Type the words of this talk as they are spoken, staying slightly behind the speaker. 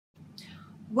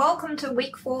Welcome to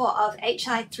week 4 of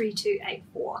HI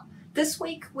 3284. This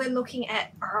week we're looking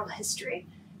at oral history,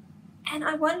 and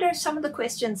I wonder if some of the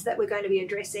questions that we're going to be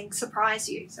addressing surprise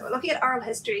you. So we're looking at oral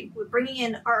history, we're bringing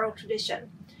in oral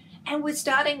tradition, and we're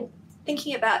starting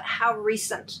thinking about how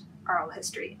recent oral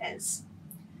history is.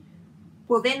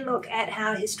 We'll then look at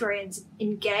how historians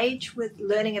engage with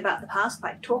learning about the past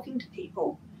by talking to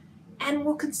people, and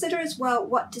we'll consider as well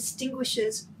what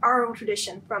distinguishes oral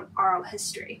tradition from oral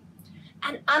history.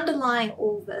 And underlying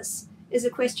all this is a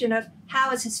question of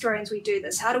how as historians we do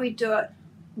this. How do we do it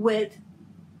with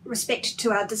respect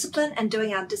to our discipline and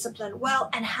doing our discipline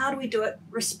well, and how do we do it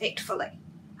respectfully?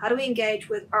 How do we engage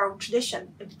with oral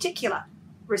tradition, in particular,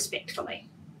 respectfully?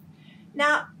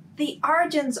 Now, the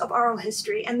origins of oral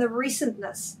history and the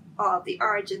recentness of the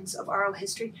origins of oral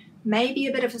history may be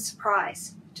a bit of a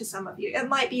surprise to some of you. It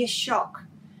might be a shock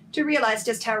to realize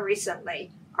just how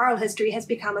recently oral history has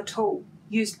become a tool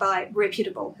used by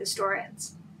reputable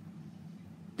historians.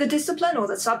 The discipline, or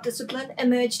the subdiscipline,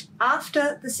 emerged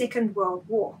after the Second World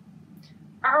War.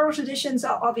 Oral traditions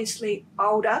are obviously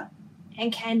older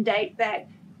and can date back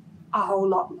a whole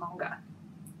lot longer.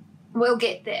 We'll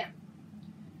get there.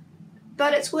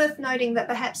 But it's worth noting that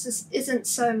perhaps this isn't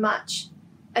so much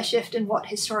a shift in what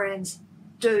historians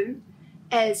do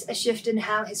as a shift in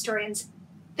how historians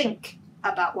think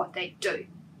about what they do.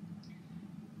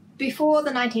 Before the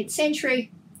 19th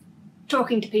century,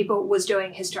 talking to people was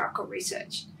doing historical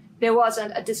research. There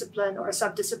wasn't a discipline or a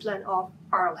subdiscipline of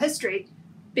oral history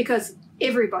because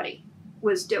everybody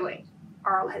was doing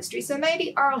oral history. So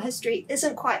maybe oral history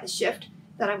isn't quite the shift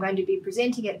that I'm going to be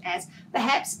presenting it as.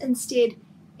 Perhaps instead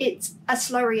it's a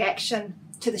slow reaction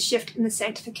to the shift in the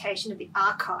sanctification of the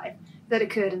archive that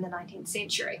occurred in the 19th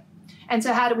century. And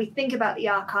so how do we think about the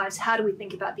archives? How do we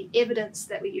think about the evidence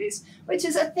that we use? Which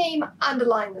is a theme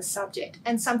underlying this subject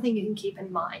and something you can keep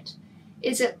in mind.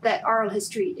 Is it that oral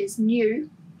history is new,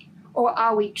 or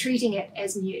are we treating it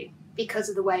as new because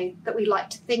of the way that we like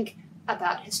to think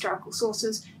about historical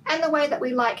sources and the way that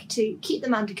we like to keep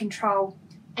them under control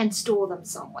and store them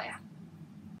somewhere?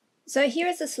 So here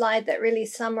is a slide that really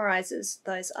summarizes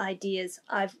those ideas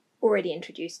I've already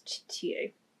introduced to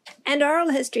you. And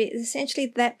oral history is essentially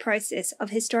that process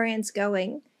of historians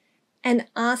going and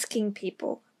asking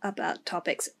people about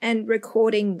topics and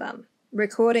recording them,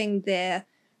 recording their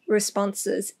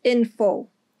responses in full.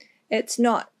 It's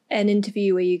not an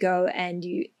interview where you go and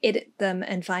you edit them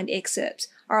and find excerpts.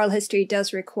 Oral history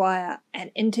does require an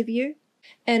interview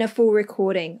and a full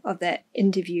recording of that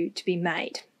interview to be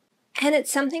made. And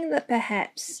it's something that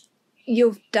perhaps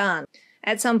you've done.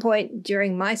 At some point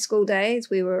during my school days,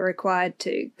 we were required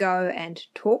to go and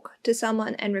talk to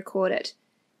someone and record it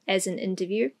as an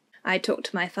interview. I talked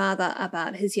to my father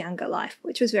about his younger life,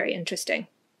 which was very interesting.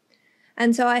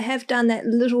 And so I have done that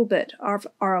little bit of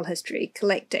oral history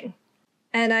collecting.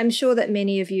 And I'm sure that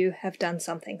many of you have done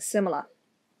something similar.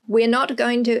 We're not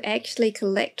going to actually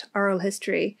collect oral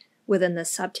history within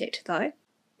this subject, though,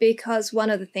 because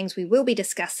one of the things we will be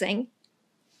discussing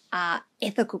are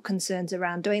ethical concerns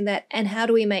around doing that, and how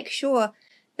do we make sure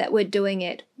that we're doing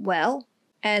it well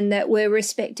and that we're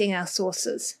respecting our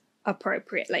sources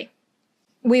appropriately.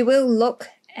 We will look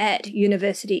at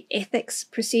university ethics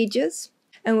procedures,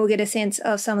 and we'll get a sense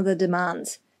of some of the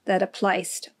demands that are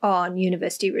placed on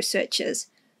university researchers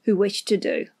who wish to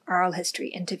do oral history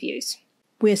interviews.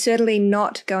 We're certainly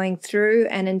not going through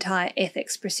an entire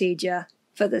ethics procedure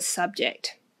for this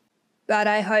subject, but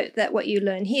I hope that what you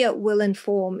learn here will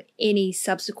inform any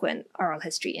subsequent oral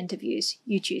history interviews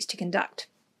you choose to conduct.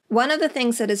 One of the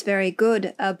things that is very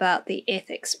good about the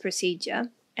ethics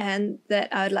procedure, and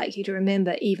that I'd like you to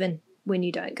remember even when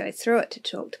you don't go through it to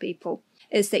talk to people,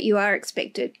 is that you are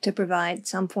expected to provide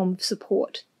some form of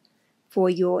support for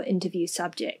your interview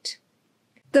subject.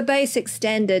 The basic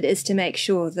standard is to make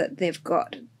sure that they've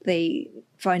got the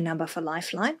phone number for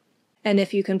Lifeline. And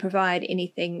if you can provide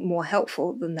anything more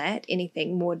helpful than that,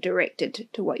 anything more directed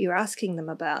to what you're asking them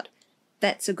about,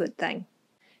 that's a good thing.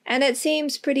 And it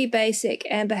seems pretty basic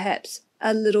and perhaps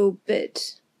a little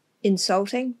bit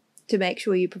insulting to make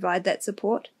sure you provide that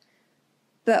support.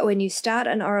 But when you start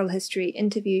an oral history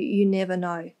interview, you never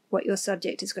know what your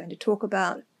subject is going to talk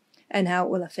about and how it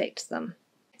will affect them.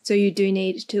 So you do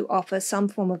need to offer some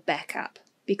form of backup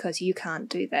because you can't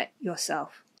do that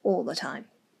yourself all the time.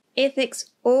 Ethics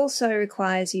also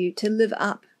requires you to live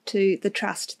up to the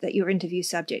trust that your interview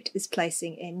subject is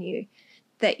placing in you,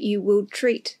 that you will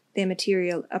treat their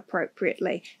material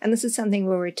appropriately. And this is something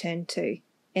we'll return to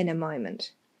in a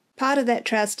moment. Part of that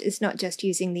trust is not just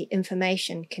using the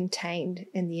information contained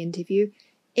in the interview,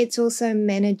 it's also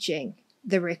managing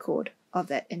the record of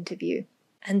that interview.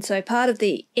 And so part of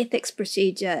the ethics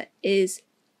procedure is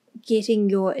getting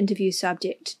your interview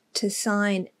subject to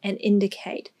sign and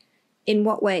indicate in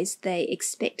what ways they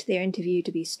expect their interview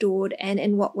to be stored and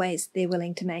in what ways they're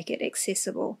willing to make it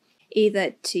accessible,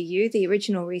 either to you, the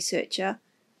original researcher,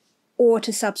 or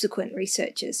to subsequent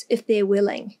researchers, if they're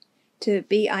willing to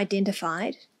be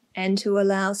identified and to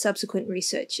allow subsequent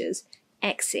researchers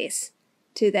access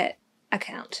to that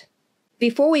account.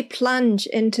 Before we plunge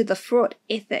into the fraught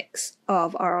ethics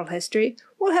of oral history,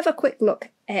 we'll have a quick look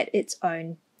at its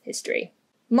own history.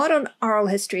 Modern oral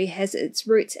history has its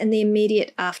roots in the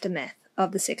immediate aftermath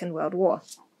of the Second World War.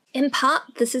 In part,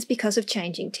 this is because of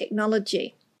changing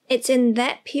technology. It's in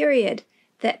that period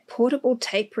that portable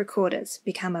tape recorders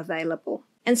become available.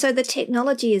 And so the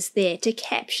technology is there to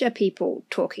capture people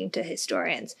talking to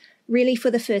historians, really for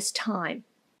the first time.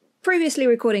 Previously,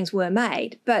 recordings were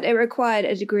made, but it required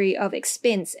a degree of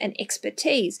expense and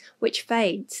expertise, which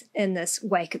fades in this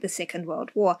wake of the Second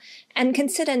World War. And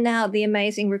consider now the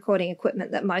amazing recording equipment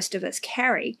that most of us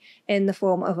carry in the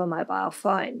form of a mobile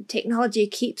phone. Technology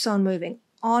keeps on moving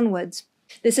onwards.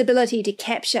 This ability to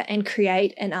capture and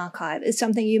create an archive is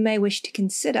something you may wish to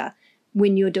consider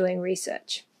when you're doing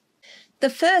research.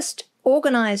 The first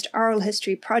organised oral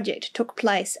history project took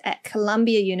place at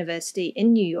Columbia University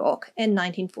in New York in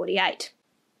 1948.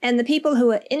 And the people who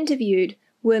were interviewed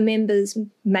were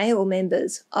male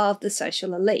members of the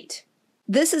social elite.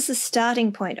 This is the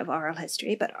starting point of oral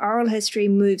history, but oral history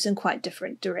moves in quite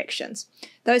different directions.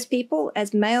 Those people,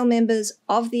 as male members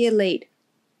of the elite,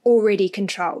 already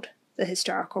controlled the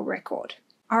historical record.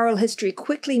 Oral history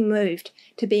quickly moved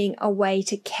to being a way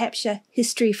to capture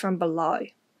history from below,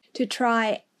 to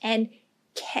try and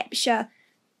capture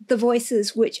the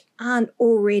voices which aren't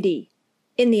already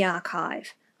in the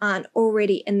archive, aren't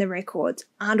already in the records,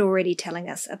 aren't already telling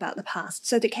us about the past.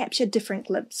 So to capture different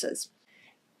glimpses.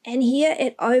 And here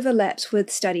it overlaps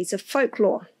with studies of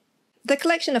folklore. The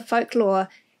collection of folklore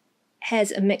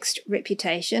has a mixed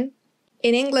reputation.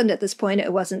 In England at this point,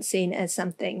 it wasn't seen as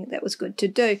something that was good to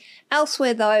do.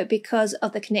 Elsewhere, though, because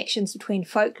of the connections between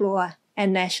folklore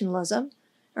and nationalism,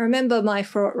 I remember my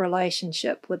fraught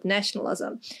relationship with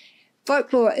nationalism.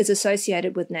 Folklore is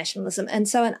associated with nationalism, and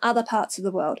so in other parts of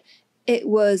the world, it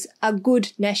was a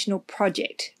good national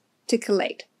project to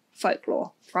collect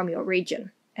folklore from your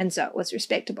region, and so it was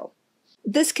respectable.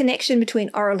 This connection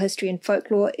between oral history and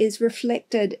folklore is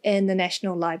reflected in the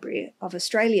National Library of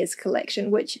Australia's collection,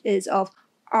 which is of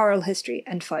oral history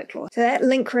and folklore. So that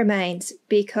link remains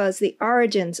because the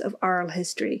origins of oral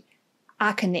history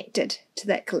are connected to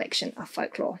that collection of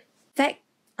folklore. That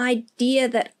idea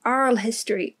that oral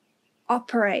history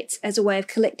operates as a way of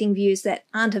collecting views that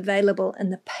aren't available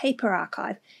in the paper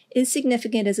archive is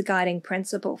significant as a guiding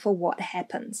principle for what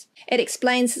happens. It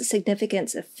explains the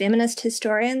significance of feminist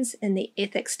historians in the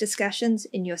ethics discussions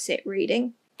in your set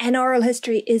reading, and oral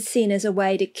history is seen as a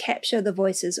way to capture the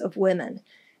voices of women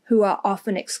who are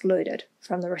often excluded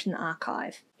from the written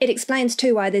archive. It explains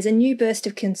too why there's a new burst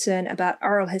of concern about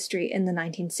oral history in the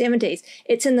 1970s.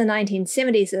 It's in the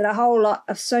 1970s that a whole lot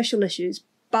of social issues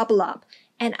bubble up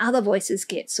and other voices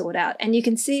get sought out. And you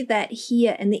can see that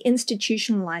here in the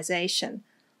institutionalization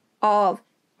of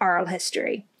oral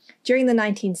history. During the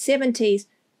 1970s,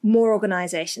 more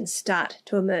organizations start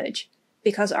to emerge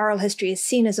because oral history is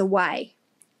seen as a way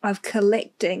of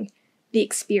collecting the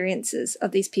experiences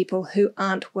of these people who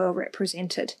aren't well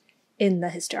represented in the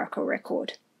historical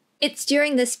record. It's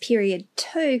during this period,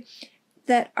 too,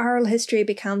 that oral history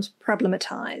becomes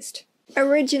problematized.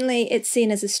 Originally, it's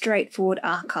seen as a straightforward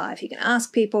archive. You can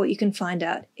ask people, you can find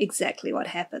out exactly what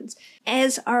happens.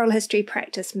 As oral history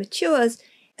practice matures,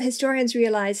 historians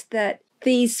realize that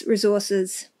these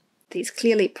resources, these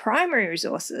clearly primary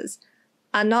resources,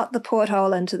 are not the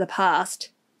porthole into the past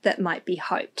that might be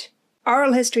hoped.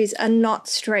 Oral histories are not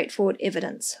straightforward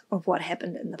evidence of what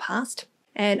happened in the past,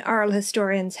 and oral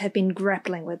historians have been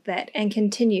grappling with that and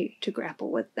continue to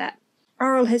grapple with that.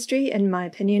 Oral history, in my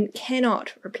opinion,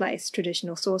 cannot replace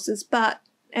traditional sources, but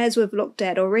as we've looked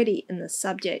at already in this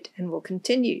subject and will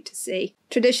continue to see,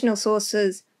 traditional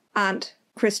sources aren't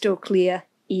crystal clear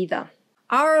either.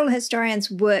 Oral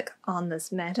historians work on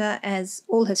this matter, as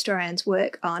all historians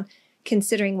work on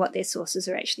considering what their sources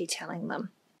are actually telling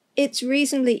them. It's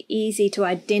reasonably easy to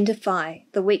identify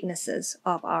the weaknesses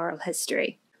of oral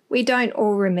history. We don't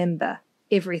all remember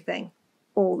everything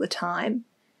all the time,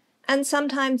 and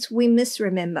sometimes we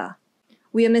misremember.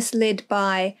 We are misled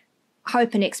by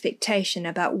hope and expectation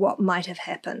about what might have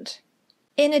happened.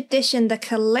 In addition, the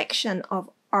collection of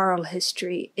oral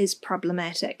history is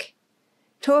problematic.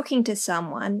 Talking to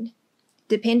someone,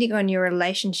 depending on your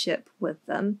relationship with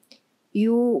them,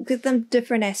 you'll give them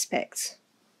different aspects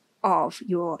of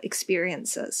your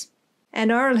experiences.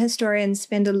 And oral historians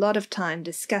spend a lot of time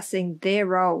discussing their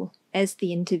role as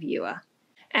the interviewer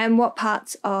and what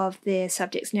parts of their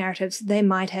subjects' narratives they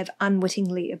might have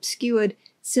unwittingly obscured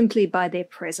simply by their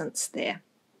presence there.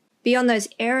 Beyond those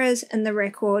errors in the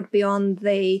record, beyond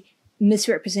the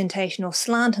misrepresentation or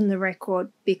slant in the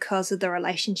record because of the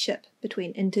relationship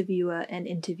between interviewer and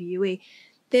interviewee,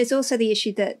 there's also the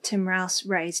issue that Tim Rouse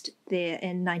raised there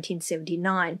in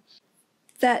 1979,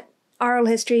 that oral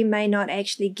history may not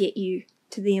actually get you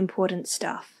to the important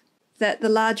stuff, that the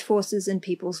large forces in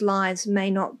people's lives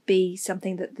may not be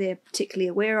something that they're particularly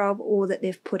aware of or that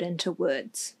they've put into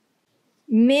words.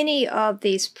 Many of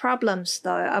these problems, though,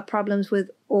 are problems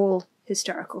with all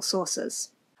historical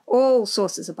sources. All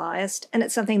sources are biased, and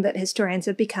it's something that historians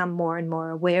have become more and more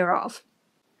aware of.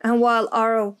 And while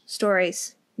oral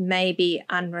stories may be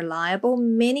unreliable,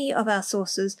 many of our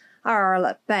sources are oral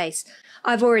at base.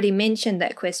 I've already mentioned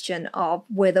that question of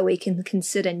whether we can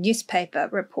consider newspaper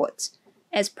reports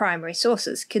as primary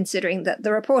sources, considering that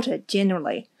the reporter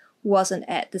generally wasn't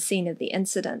at the scene of the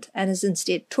incident and has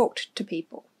instead talked to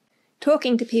people.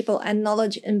 Talking to people and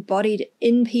knowledge embodied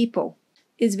in people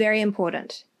is very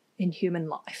important in human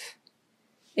life.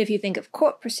 If you think of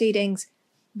court proceedings,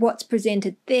 what's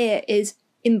presented there is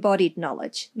embodied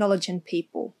knowledge, knowledge in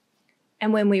people.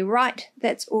 And when we write,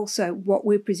 that's also what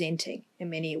we're presenting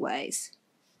in many ways.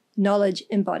 Knowledge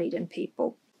embodied in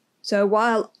people. So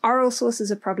while oral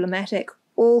sources are problematic,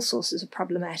 all sources are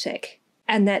problematic,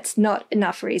 and that's not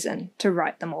enough reason to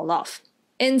write them all off.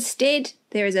 Instead,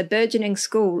 there is a burgeoning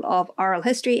school of oral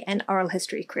history and oral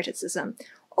history criticism.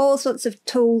 All sorts of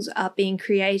tools are being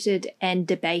created and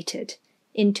debated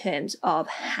in terms of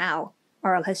how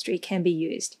oral history can be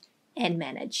used and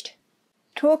managed.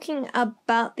 Talking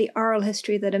about the oral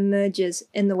history that emerges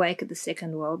in the wake of the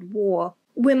Second World War,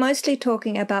 we're mostly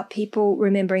talking about people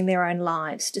remembering their own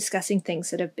lives, discussing things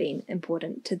that have been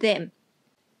important to them.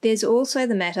 There's also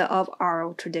the matter of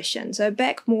oral tradition, so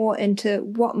back more into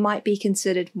what might be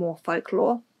considered more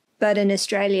folklore, but in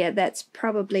Australia that's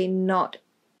probably not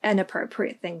an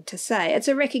appropriate thing to say. It's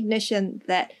a recognition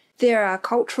that there are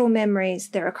cultural memories,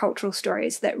 there are cultural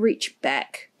stories that reach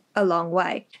back a long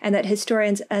way, and that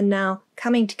historians are now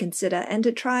coming to consider and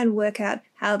to try and work out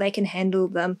how they can handle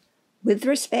them with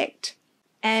respect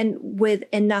and with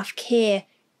enough care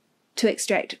to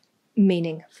extract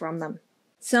meaning from them.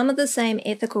 Some of the same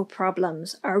ethical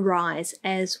problems arise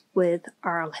as with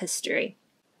oral history.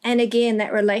 And again,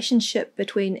 that relationship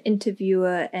between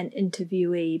interviewer and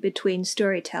interviewee, between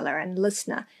storyteller and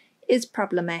listener, is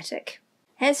problematic.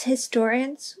 As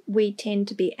historians, we tend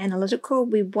to be analytical.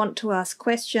 We want to ask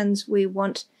questions. We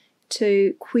want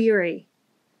to query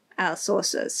our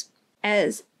sources.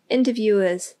 As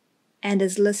interviewers and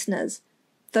as listeners,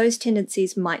 those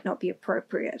tendencies might not be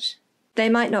appropriate. They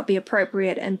might not be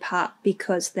appropriate in part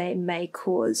because they may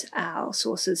cause our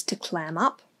sources to clam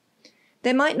up.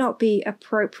 They might not be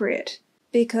appropriate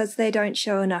because they don't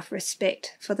show enough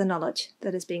respect for the knowledge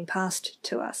that is being passed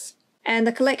to us. And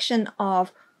the collection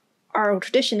of oral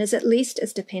tradition is at least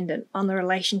as dependent on the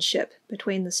relationship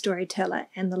between the storyteller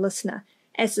and the listener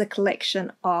as the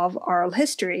collection of oral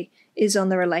history is on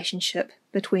the relationship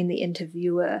between the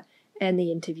interviewer and the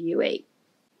interviewee.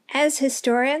 As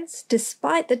historians,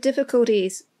 despite the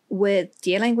difficulties with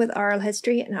dealing with oral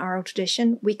history and oral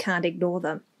tradition, we can't ignore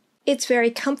them. It's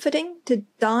very comforting to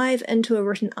dive into a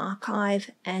written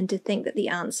archive and to think that the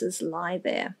answers lie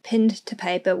there, pinned to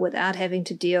paper without having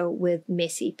to deal with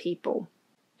messy people.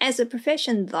 As a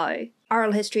profession, though,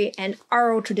 oral history and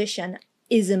oral tradition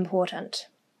is important.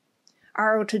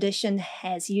 Oral tradition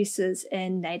has uses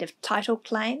in native title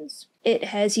claims. It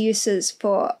has uses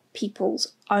for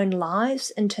people's own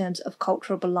lives in terms of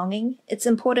cultural belonging. It's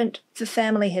important for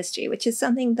family history, which is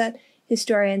something that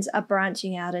historians are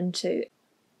branching out into.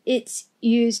 It's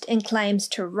used in claims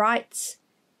to rights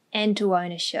and to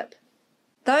ownership.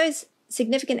 Those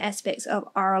significant aspects of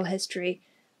oral history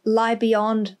lie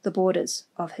beyond the borders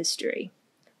of history.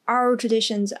 Oral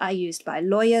traditions are used by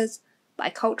lawyers, by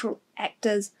cultural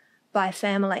actors, by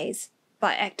families,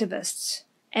 by activists.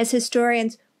 As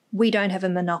historians, we don't have a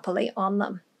monopoly on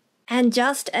them. And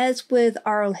just as with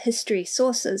oral history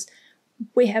sources,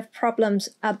 we have problems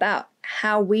about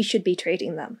how we should be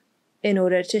treating them in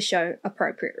order to show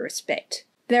appropriate respect.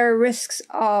 There are risks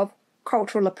of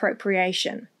cultural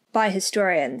appropriation by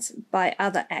historians, by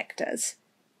other actors,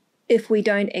 if we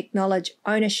don't acknowledge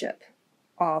ownership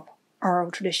of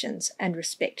oral traditions and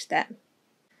respect them.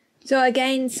 So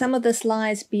again, some of this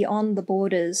lies beyond the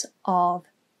borders of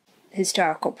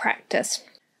historical practice.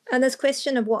 And this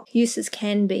question of what uses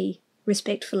can be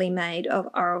respectfully made of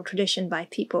oral tradition by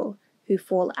people who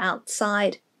fall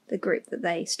outside the group that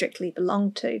they strictly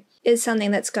belong to is something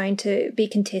that's going to be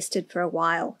contested for a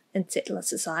while in settler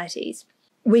societies.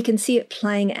 We can see it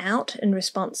playing out in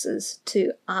responses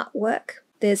to artwork.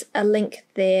 There's a link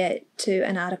there to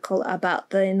an article about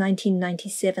the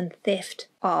 1997 theft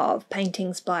of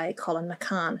paintings by Colin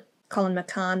McCann. Colin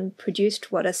McCann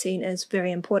produced what are seen as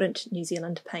very important New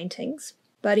Zealand paintings,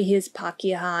 but he is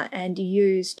Pākehā and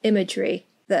used imagery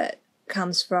that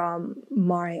comes from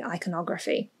Maori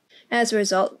iconography. As a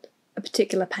result, a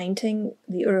particular painting,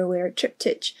 the Urewera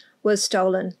Triptych, was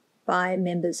stolen by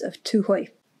members of Tūhoe,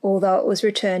 although it was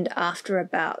returned after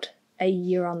about a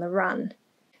year on the run.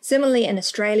 Similarly, in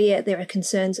Australia, there are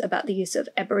concerns about the use of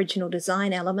Aboriginal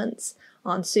design elements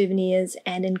on souvenirs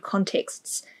and in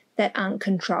contexts that aren't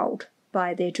controlled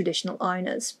by their traditional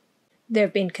owners. There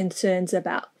have been concerns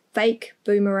about fake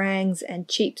boomerangs and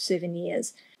cheap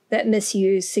souvenirs that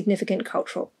misuse significant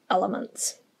cultural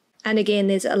elements. And again,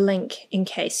 there's a link in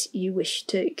case you wish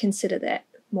to consider that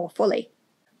more fully.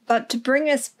 But to bring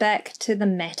us back to the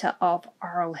matter of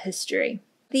oral history,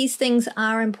 these things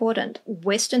are important.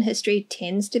 Western history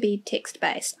tends to be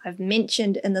text-based. I've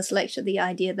mentioned in this lecture the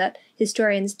idea that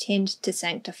historians tend to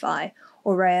sanctify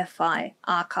or reify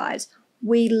archives.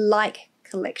 We like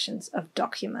collections of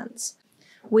documents.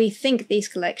 We think these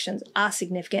collections are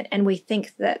significant and we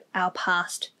think that our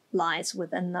past lies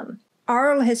within them.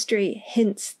 Oral history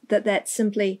hints that that's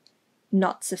simply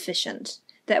not sufficient,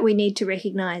 that we need to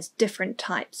recognize different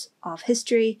types of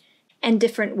history and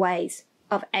different ways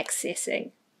of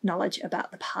accessing knowledge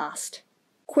about the past.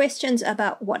 Questions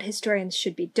about what historians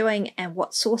should be doing and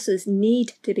what sources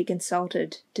need to be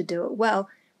consulted to do it well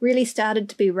really started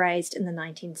to be raised in the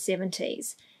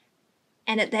 1970s.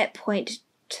 And at that point,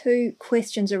 two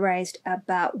questions are raised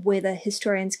about whether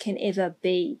historians can ever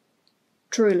be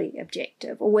truly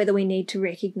objective, or whether we need to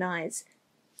recognize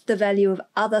the value of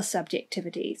other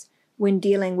subjectivities when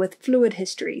dealing with fluid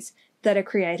histories that are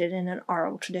created in an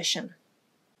oral tradition.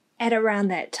 At around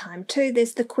that time too,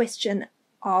 there's the question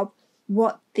of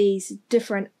what these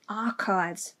different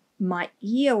archives might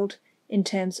yield in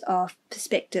terms of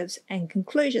perspectives and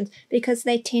conclusions, because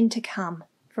they tend to come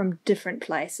from different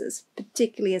places,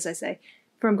 particularly, as I say,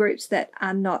 from groups that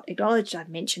are not acknowledged. I've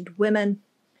mentioned women,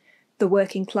 the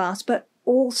working class, but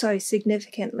also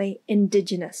significantly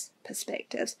Indigenous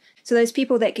perspectives. So those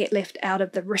people that get left out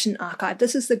of the written archive.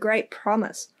 This is the great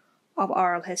promise of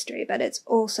oral history, but it's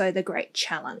also the great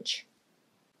challenge.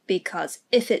 Because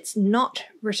if it's not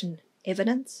written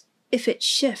evidence, if it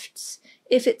shifts,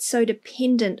 if it's so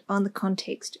dependent on the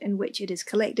context in which it is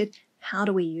collected, how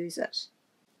do we use it?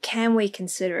 Can we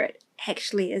consider it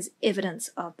actually as evidence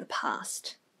of the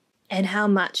past? And how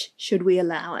much should we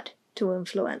allow it to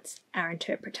influence our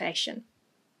interpretation?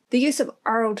 The use of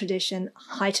oral tradition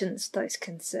heightens those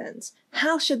concerns.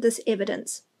 How should this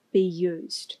evidence be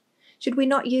used? Should we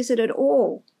not use it at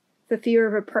all for fear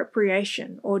of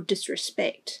appropriation or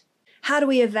disrespect? How do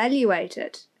we evaluate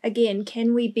it? Again,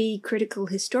 can we be critical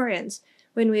historians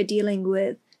when we're dealing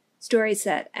with stories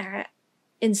that are,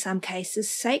 in some cases,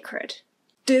 sacred?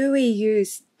 Do we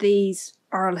use these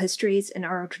oral histories and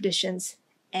oral traditions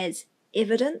as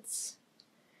evidence?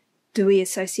 Do we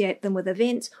associate them with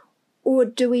events? Or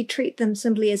do we treat them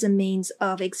simply as a means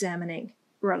of examining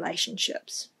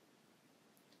relationships?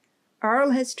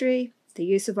 Oral history, the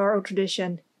use of oral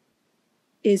tradition,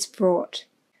 is fraught.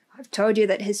 I've told you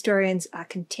that historians are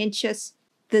contentious.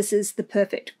 This is the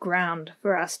perfect ground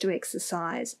for us to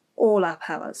exercise all our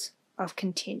powers of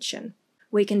contention.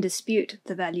 We can dispute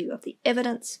the value of the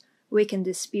evidence. We can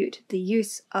dispute the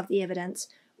use of the evidence.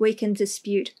 We can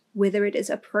dispute whether it is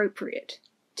appropriate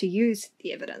to use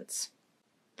the evidence.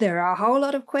 There are a whole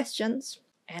lot of questions,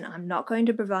 and I'm not going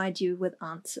to provide you with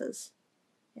answers.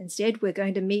 Instead, we're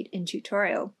going to meet in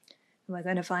tutorial, and we're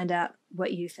going to find out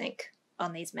what you think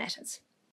on these matters.